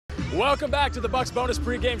Welcome back to the Bucs Bonus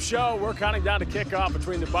pregame show. We're counting down to kickoff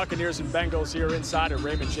between the Buccaneers and Bengals here inside at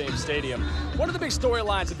Raymond James Stadium. One of the big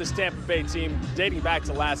storylines of this Tampa Bay team, dating back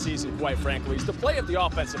to last season, quite frankly, is the play of the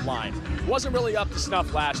offensive line. Wasn't really up to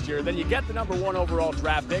snuff last year. Then you get the #1 overall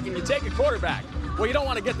draft pick and you take a quarterback. Well, you don't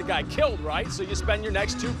want to get the guy killed, right? So you spend your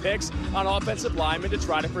next 2 picks on offensive linemen to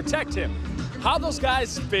try to protect him. How those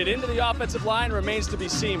guys fit into the offensive line remains to be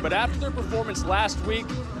seen, but after their performance last week,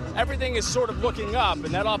 everything is sort of looking up,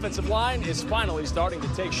 and that offensive line is finally starting to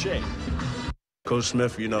take shape. Coach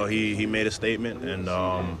Smith, he made a statement, and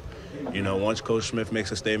once Coach Smith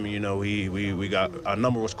makes a statement, we got our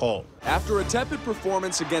number was called. After a tepid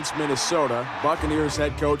performance against Minnesota, Buccaneers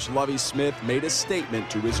head coach Lovie Smith made a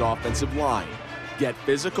statement to his offensive line: get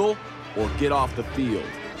physical or get off the field.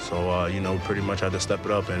 So, pretty much had to step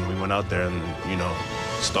it up, and we went out there and,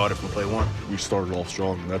 started from play one. We started off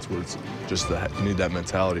strong, and that's where it's just that you need that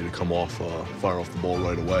mentality to come off, fire off the ball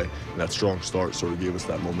right away. And that strong start sort of gave us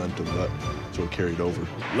that momentum that sort of carried over.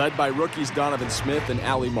 Led by rookies Donovan Smith and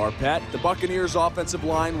Ali Marpet, the Buccaneers' offensive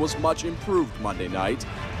line was much improved Monday night.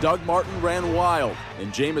 Doug Martin ran wild,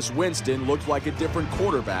 and Jameis Winston looked like a different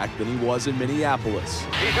quarterback than he was in Minneapolis.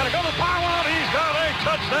 He's going to go to power. He's got a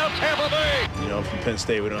touchdown, Tampa Bay. From Penn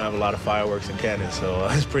State, we don't have a lot of fireworks in Canton, so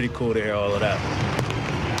it's pretty cool to hear all of that.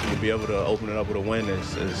 To be able to open it up with a win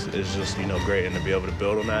is just, great, and to be able to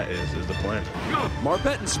build on that is the plan.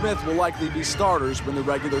 Marpet and Smith will likely be starters when the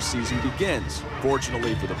regular season begins.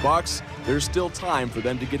 Fortunately for the Bucs, there's still time for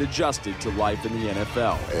them to get adjusted to life in the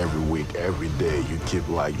NFL. Every week, every day, you keep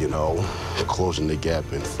closing the gap,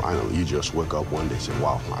 and finally you just wake up one day and say,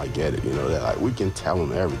 wow, I get it. We can tell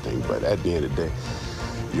them everything, but at the end of the day,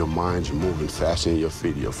 your mind's moving faster than your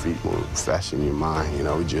feet moving faster than your mind.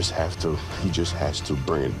 He just has to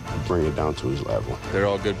bring it down to his level. They're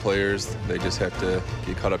all good players. They just have to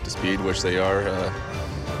get caught up to speed, which they are.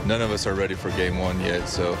 None of us are ready for game one yet,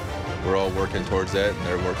 so we're all working towards that, and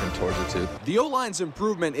they're working towards it too. The O-line's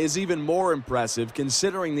improvement is even more impressive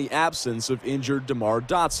considering the absence of injured DeMar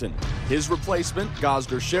Dotson. His replacement,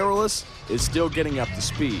 Gosder Sherilis, is still getting up to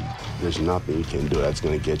speed. There's nothing you can do that's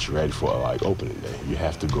going to get you ready for opening day. You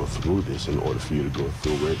have to go through this in order for you to go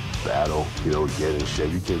through it, battle, get in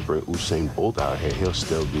shape. You can bring Usain Bolt out here, he'll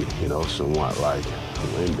still be, somewhat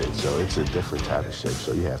winded. So it's a different type of shape,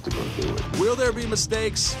 so you have to go through it. Will there be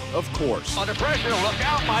mistakes? Of course. Under pressure, look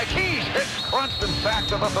out, Mike. He's hit crunched and back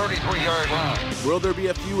to the 33-yard line. Will there be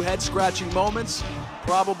a few head-scratching moments?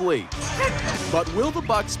 Probably. But will the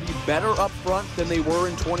Bucs be better up front than they were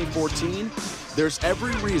in 2014? There's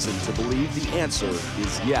every reason to believe the answer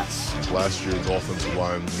is yes. Last year's offensive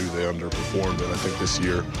line knew they underperformed, and I think this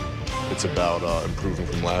year it's about improving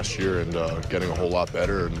from last year and getting a whole lot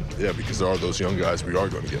better. And yeah, because there are those young guys, we are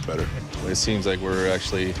going to get better. It seems like we're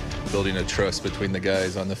actually building a trust between the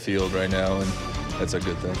guys on the field right now, and that's a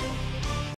good thing.